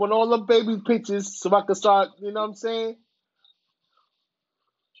 I want all the baby pictures so I can start, you know what I'm saying?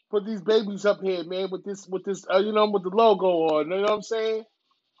 Put these babies up here, man, with this, with the logo on. You know what I'm saying?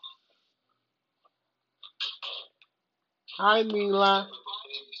 Hi, Neela.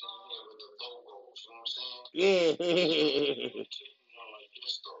 Yeah.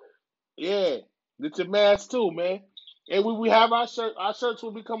 Yeah. Get your mask too, man. And we have our shirt. Our shirts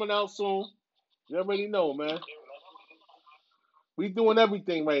will be coming out soon. You already know, man. We doing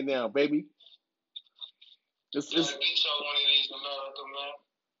everything right now, baby. It's get y'all one of these America, man.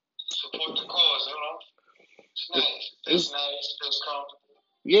 Support the cause, you know. It's nice. It's nice. Feels comfortable.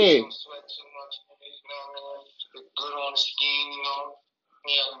 Yeah. Don't sweat too much, you know what I mean? Look good on the skin, you know.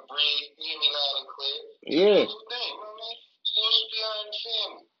 Me having bread, you hear me loud and clear. Yeah. Beautiful thing, you know what I mean? Supposed to be behind the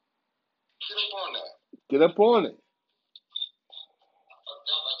family. Get up on that. Get up on it.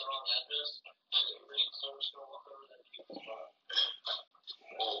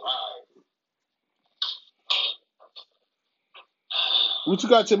 What you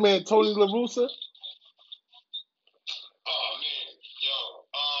got your man Tony La Russa? Oh man, yo,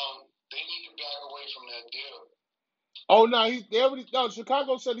 they need to back away from that deal. Oh no,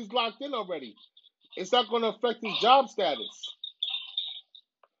 Chicago said he's locked in already. It's not going to affect his job status.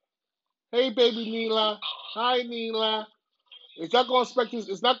 Hey, baby Neela. Hi, Neela. It's not going to affect his.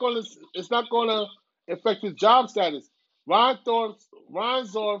 It's not going to. It's not going to affect his job status. Reinsdorf,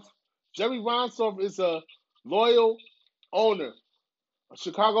 Jerry Reinsdorf is a loyal owner.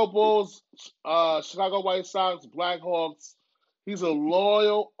 Chicago Bulls, Chicago White Sox, Blackhawks. He's a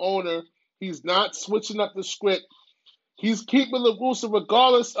loyal owner. He's not switching up the script. He's keeping the rules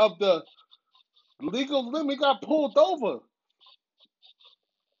regardless of the legal limit. He got pulled over.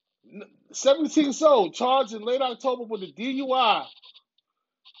 17 years old, charged in late October with a DUI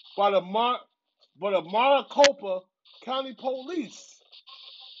by the Maricopa County Police.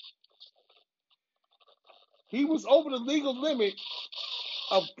 He was over the legal limit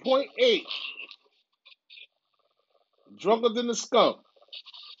of .8, drunker than a skunk.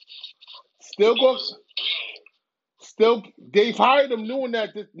 They've hired him knowing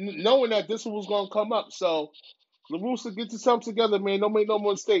that this was gonna come up. So, LaRussa, get yourself together, man. Don't make no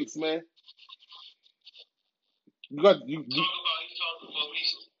more mistakes, man.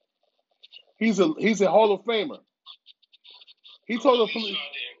 He's a Hall of Famer. He told the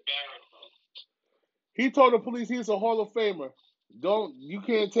police he's a Hall of Famer. You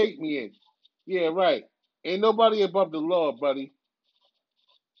can't take me in. Yeah, right. Ain't nobody above the law, buddy.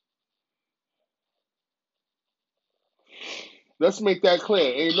 Let's make that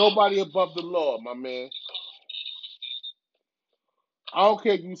clear. Ain't nobody above the law, my man. I don't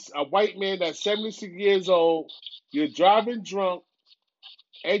care if you a white man that's 76 years old, you're driving drunk,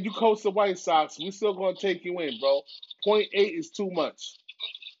 and you coach the White Sox, we still gonna take you in, bro. .8 is too much.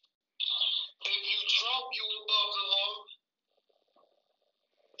 If you drunk, you above the law.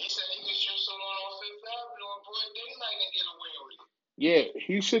 He said he could shoot someone on Fifth Avenue in broad daylight and get away with it. Yeah,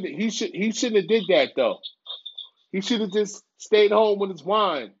 he shouldn't have did that though. He should have just stayed home with his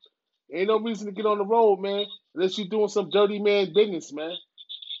wine. Ain't no reason to get on the road, man, unless you're doing some dirty man business, man.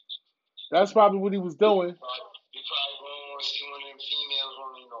 That's probably what he was doing. He probably want to see one of them females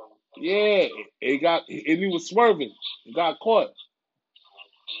on, Yeah, and he was swerving. He got caught.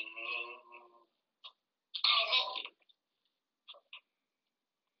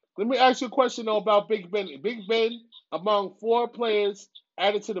 Let me ask you a question though about Big Ben. Big Ben, among 4 players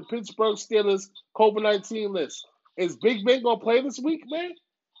added to the Pittsburgh Steelers COVID-19 list. Is Big Ben gonna play this week, man?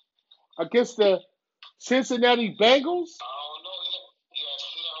 Against the Cincinnati Bengals? I don't know. He got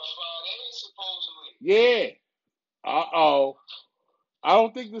sit out 5 days, supposedly. Yeah. Uh-oh. I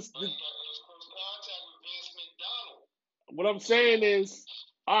don't think this. But he got his close contact with Vince McDonald. What I'm saying is,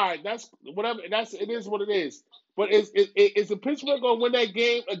 all right, that's whatever. It is what it is. But is the Pittsburgh gonna win that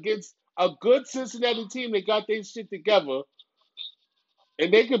game against a good Cincinnati team that got their shit together,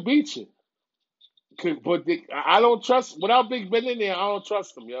 and they could beat you? But I don't trust without Big Ben in there. I don't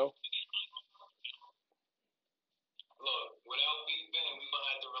trust them, yo. Look, without Big Ben, we gonna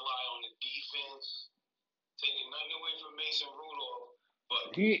have to rely on the defense, taking nothing away from Mason Rudolph,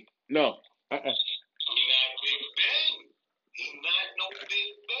 but no. He not Big Ben. He not no Big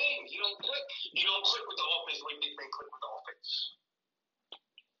Ben. He don't click. He don't click with the offense the way Big Ben click with the offense.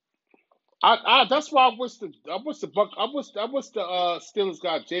 That's why I wish the Steelers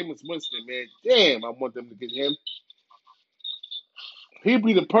got Jameis Winston, man. Damn, I want them to get him. He'd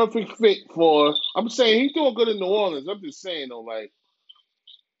be the perfect fit for. I'm saying he's doing good in New Orleans. I'm just saying though, like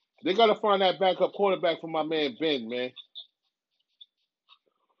they gotta find that backup quarterback for my man Ben, man.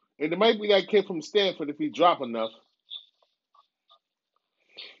 And it might be that kid from Stanford if he drop enough.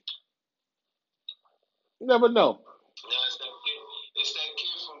 You never know. It's that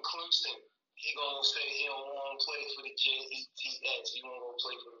kid from Clemson. He gonna say he don't want to play for the Jets. He want to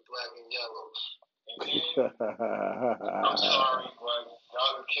play for the black and yellow. I'm sorry, but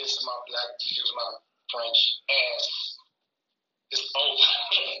y'all can kiss my excuse my French ass. It's over.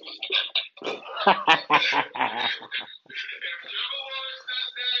 If Joe Woods does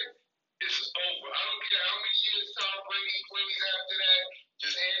that, it's over. I don't care how many years Tom Brady plays after that.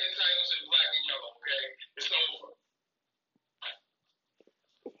 Just hand the titles in black and yellow, okay? It's over.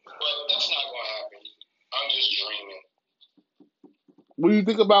 But that's not going to happen. I'm just dreaming. What do you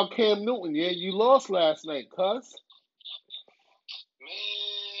think about Cam Newton? Yeah, you lost last night, cuz.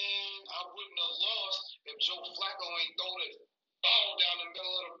 Man, I wouldn't have lost if Joe Flacco ain't throw the ball down the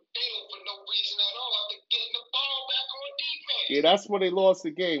middle of the field for no reason at all after getting the ball back on defense. Yeah, that's when they lost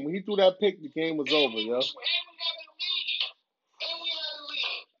the game. When he threw that pick, the game was over, yo. And we had the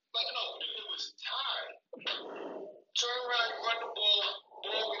lead. Like, no, if it was tied, turn around, run the ball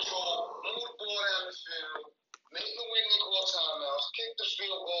control, move the ball down the field, make the winning call timeouts, kick the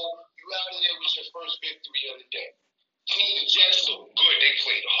field goal, you out of there with your first victory of the day. The Jets look good. They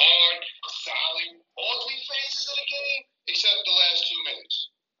played hard, solid, all 3 phases of the game, except the last 2 minutes.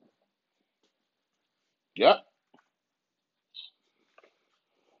 Yep.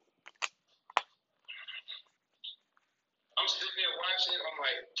 I'm sitting there watching. I'm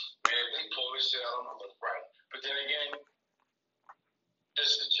like, man, if they pull this shit out, I'm gonna look right. But then again, this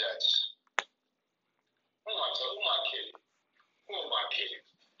is the Jets. Who am I kidding? Who am I kidding?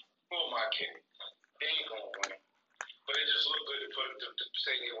 Who am I kidding? They ain't gonna win. But it just looked good to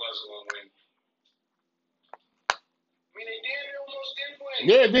say they was gonna win. I mean, they almost did win.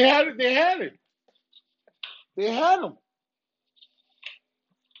 Yeah, they had it. They had it. They had them.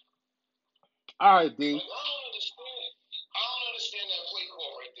 All right, D. Like, I don't understand that play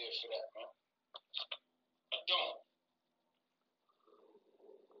call right there for that, man. I don't.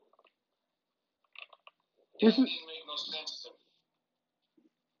 That didn't make no sense to me.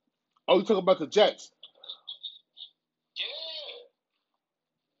 Oh, you talking about the Jets? Yeah.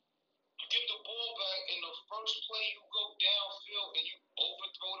 You get the ball back, and the first play you go downfield and you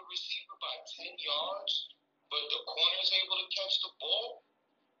overthrow the receiver by 10 yards, but the corner is able to catch the ball.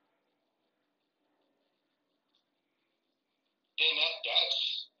 Then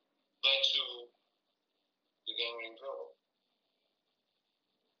that's led to the game-winning field goal.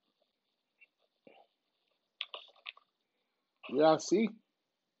 Yeah, I see.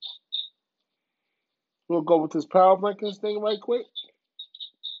 We'll go with this power rankings thing right quick.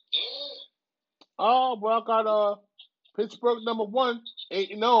 Yeah. Oh, well, I got Pittsburgh number 1,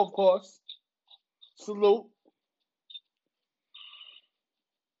 8-0, of course. Salute.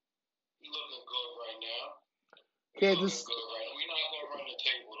 We looking good right now. Kansas. We're not gonna run the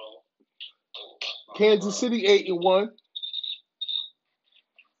table though. Kansas City 8-1.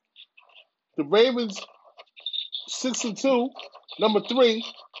 The Ravens 6-2. Number 3.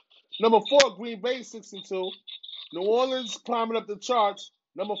 Number 4, Green Bay 6-2. New Orleans climbing up the charts.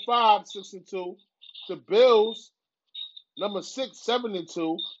 Number 5, 6-2. The Bills, number 6,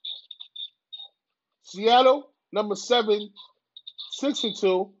 7-2. Seattle, number 7,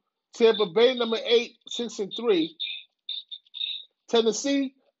 6-2. Tampa Bay, number 8, 6-3.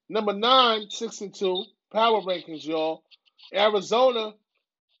 Tennessee, number 9, 6-2. Power rankings, y'all. Arizona,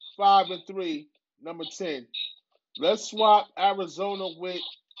 5-3, number 10. Let's swap Arizona with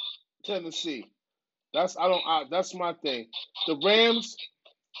Tennessee. That's my thing. The Rams,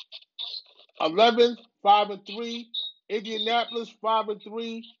 11, 5-3. Indianapolis,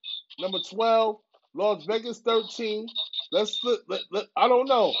 5-3. Number 12. Las Vegas, 13. I don't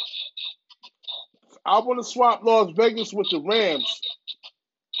know. I want to swap Las Vegas with the Rams.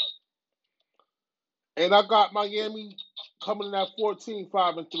 And I got Miami coming in at 14,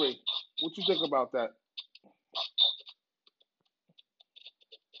 5-3. What you think about that?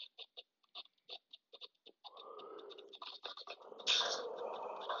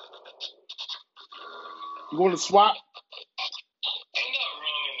 You want to swap? Ain't nothing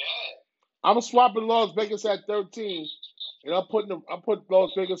wrong in that. I'm swapping Las Vegas at 13, and I'm putting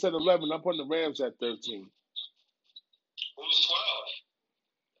Las Vegas at 11. I'm putting the Rams at 13. Who's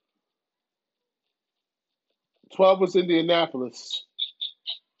 12? 12 was Indianapolis.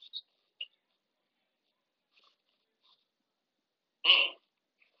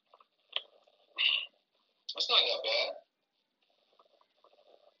 That's not that bad.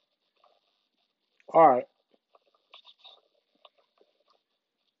 All right.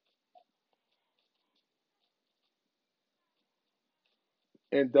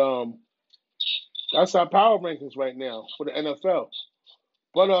 And that's our power rankings right now for the NFL.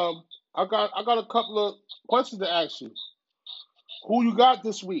 But I got a couple of questions to ask you. Who you got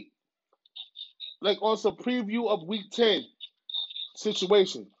this week? Like on some preview of Week 10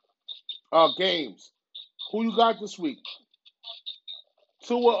 situation, games. Who you got this week?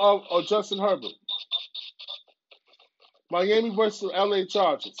 Tua or Justin Herbert? Miami versus LA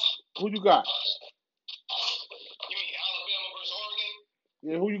Chargers. Who you got? You mean Alabama versus Oregon?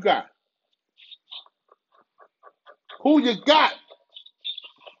 Yeah, who you got? Who you got?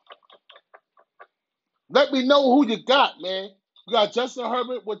 Let me know who you got, man. You got Justin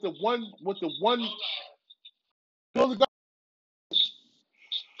Herbert with the one.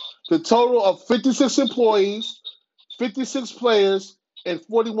 The total of 56 employees, 56 players, and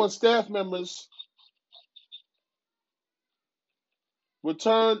 41 staff members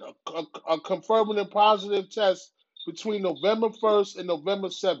returned a confirming a positive test between November 1st and November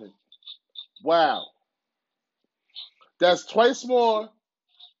 7th. Wow. That's twice more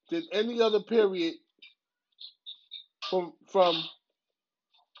than any other period from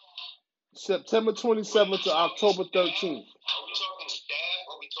September 27th to October 13th. Are we talking staff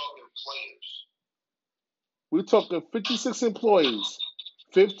or are we talking players? We're talking 56 employees,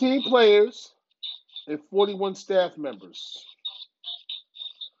 15 players, and 41 staff members.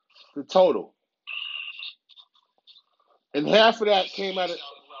 The total. and half of that came out of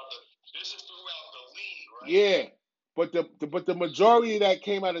This is throughout the league, right? yeah. But the majority of that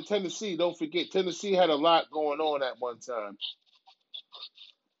came out of Tennessee. Don't forget, Tennessee had a lot going on at one time.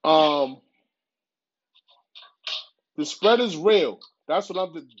 Um, the spread is real. That's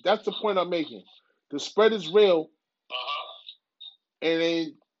the point I'm making. The spread is real,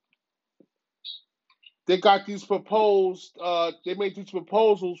 and they got these proposed. They made these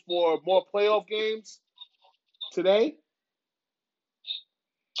proposals for more playoff games today.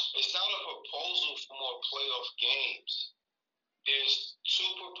 It's not a proposal for more playoff games. There's two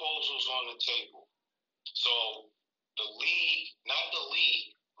proposals on the table. So the league, not the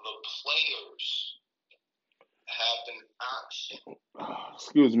league, the players have an option.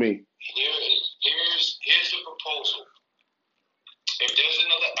 Excuse me. Here's the proposal. If there's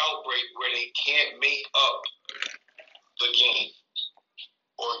another outbreak where they can't make up the game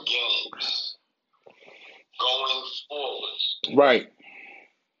or games going forward, Right.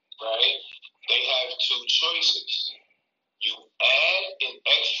 they have two choices. You add an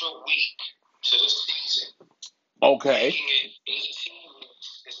extra week to the season, Okay. making it 18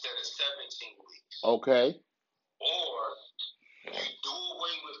 weeks instead of 17 weeks. Okay. Or you do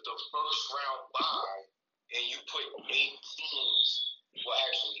away with the first round bye and you put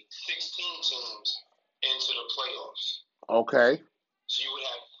 16 teams into the playoffs. Okay. So you would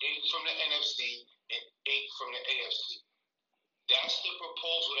have 8 from the NFC and 8 from the AFC. That's the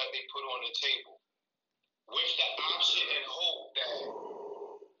proposal that they put on the table, with the option and hope that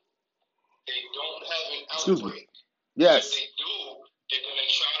they don't have an outbreak. Yes. If they do, they're going to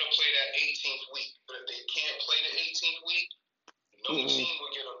try to play that 18th week. But if they can't play the 18th week, no team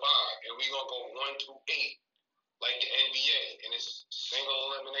will get a bye, and we're going to go 1 through 8, like the NBA, and it's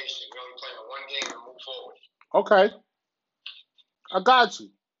single elimination. We're only playing one game and move forward. Okay. I got you.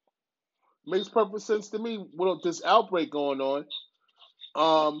 Makes perfect sense to me with this outbreak going on.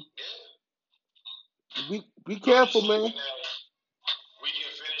 Be careful, man. Now, we can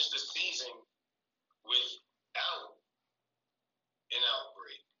finish the season without an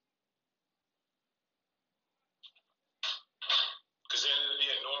outbreak. Because then it'll be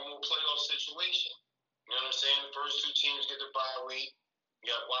a normal playoff situation. You know what I'm saying? The first 2 teams get the bye week.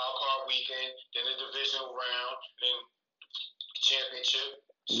 You got wild card weekend, then the divisional round, then championship.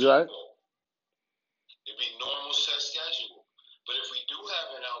 Right. It'd be normal set schedule. But if we do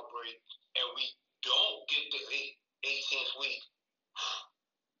have an outbreak and we don't get the 18th week,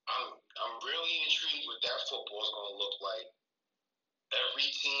 I'm really intrigued what that football's going to look like. Every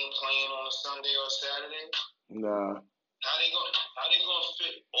team playing on a Sunday or Saturday. Nah. How they gonna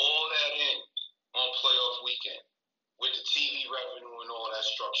fit all that in on playoff weekend with the TV revenue and all that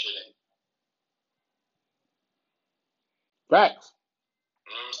structured in? Facts.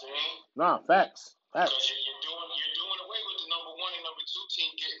 You know what I'm saying? Nah, facts. Because you're doing away with the number 1 and number 2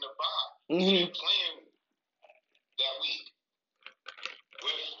 team getting a bye. Mm-hmm. They're playing that week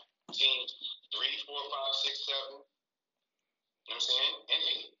with teams 3, 4, 5, 6, 7. You know what I'm saying? And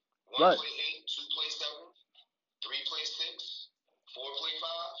 8. 1 Right. play 8, 2 play 7, 3 play 6, 4 play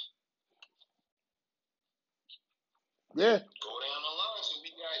 5. Yeah. Go down the line. So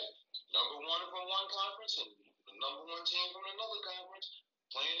we got number 1 from one conference and the number 1 team from another conference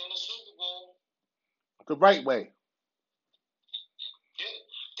playing in the Super Bowl. The right way. Yeah,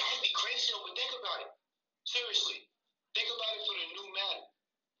 that'd be crazy though, but think about it. Seriously. Think about it for the new Madden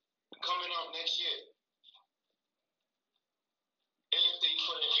coming out next year. If they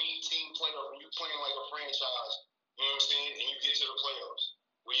put an 18 playoff and you playing like a franchise, you know what I'm saying, and you get to the playoffs,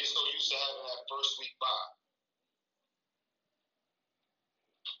 where you're so used to having that first week bye.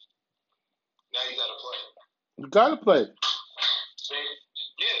 Now you gotta play. You gotta play.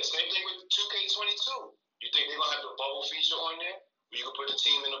 Same thing with 2K22. You think they're gonna have the bubble feature on there where you can put the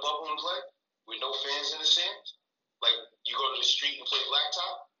team in the bubble and play with no fans in the stands? Like you go to the street and play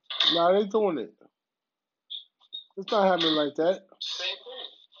blacktop? Nah, they doing it. It's not happening like that. Same thing.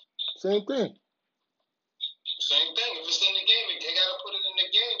 Same thing. Same thing. If it's in the game, they gotta put it in the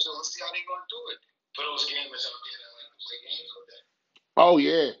game. So let's see how they're gonna do it. For those gamers out there that like to play games like that. Oh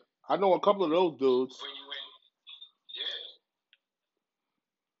yeah, I know a couple of those dudes. When you win, yeah.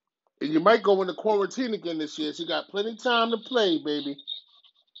 And you might go into quarantine again this year. So you got plenty of time to play, baby.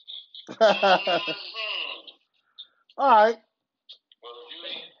 Mm-hmm. All right. Well, if you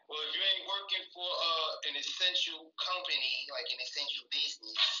ain't working for an essential company, like an essential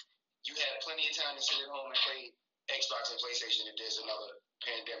business, you have plenty of time to sit at home and play Xbox and PlayStation if there's another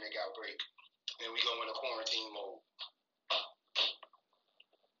pandemic outbreak. Then we go into quarantine mode.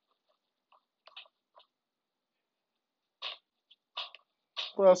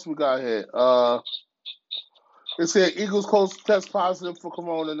 What else we got here? They said Eagles Coast test positive for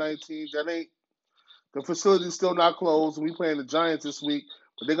Corona-19. The facility's still not closed, and we playing the Giants this week,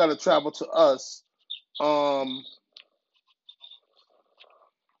 but they got to travel to us.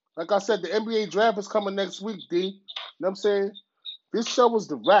 Like I said, the NBA draft is coming next week, D. You know what I'm saying? This show was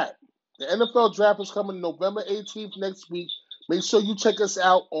the wrap. The NFL draft is coming November 18th next week. Make sure you check us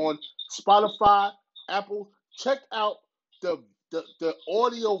out on Spotify, Apple. Check out the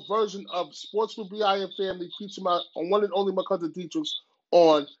audio version of Sports with B.I. and Family featuring my one and only my cousin Dietrich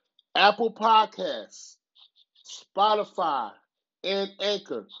on Apple Podcasts, Spotify, and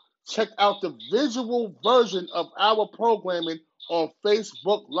Anchor. Check out the visual version of our programming on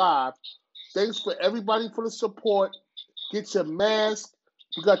Facebook Live. Thanks for everybody for the support. Get your mask.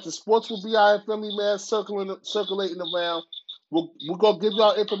 We got the Sports with B.I. and Family mask circulating around. We're going to give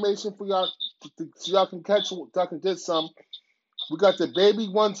y'all information for y'all so y'all can get some. We got the baby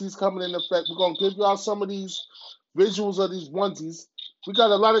onesies coming in effect. We're going to give y'all some of these visuals of these onesies. We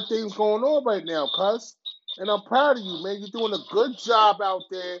got a lot of things going on right now, cuz. And I'm proud of you, man. You're doing a good job out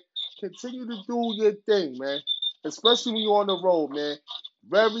there. Continue to do your thing, man. Especially when you're on the road, man.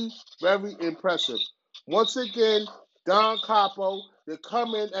 Very, very impressive. Once again, Don Capo, they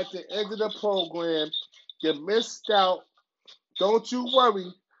come in at the end of the program. You missed out. Don't you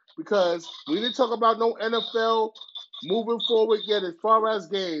worry, because we didn't talk about no NFL moving forward yet as far as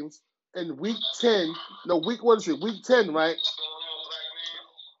games. In week 10, Week 10, right?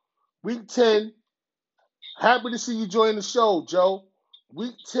 Week 10. Happy to see you join the show, Joe.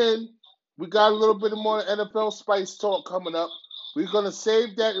 Week 10, we got a little bit more NFL Spice talk coming up. We're going to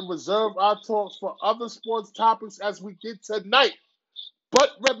save that and reserve our talks for other sports topics as we did tonight.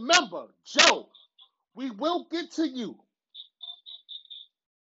 But remember, Joe, we will get to you.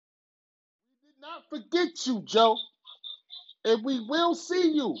 We did not forget you, Joe. And we will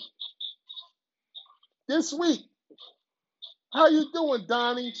see you this week. How you doing,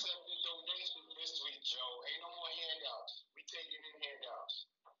 Donnie?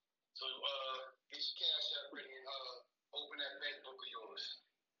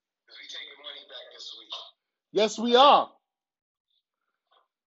 Yes, we are.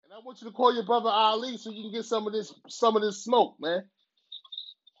 And I want you to call your brother Ali so you can get some of this smoke, man.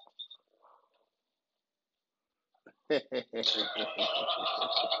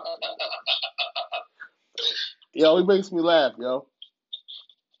 Yo, he makes me laugh, yo.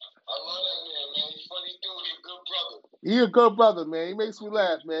 I love that man. He's funny dude. He's a good brother. He's a good brother, man. He makes me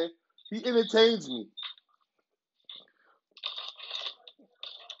laugh, man. He entertains me.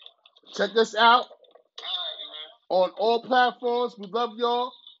 Check us out on all platforms. We love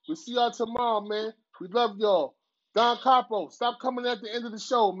y'all. We'll see y'all tomorrow, man. We love y'all. Don Capo, stop coming at the end of the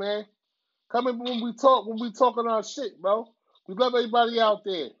show, man. Come in when we talking our shit, bro. We love everybody out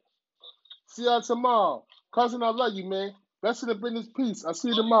there. See y'all tomorrow. Cousin, I love you, man. Rest in the business. Peace. I'll see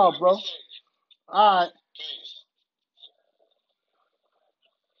you tomorrow, bro. All right.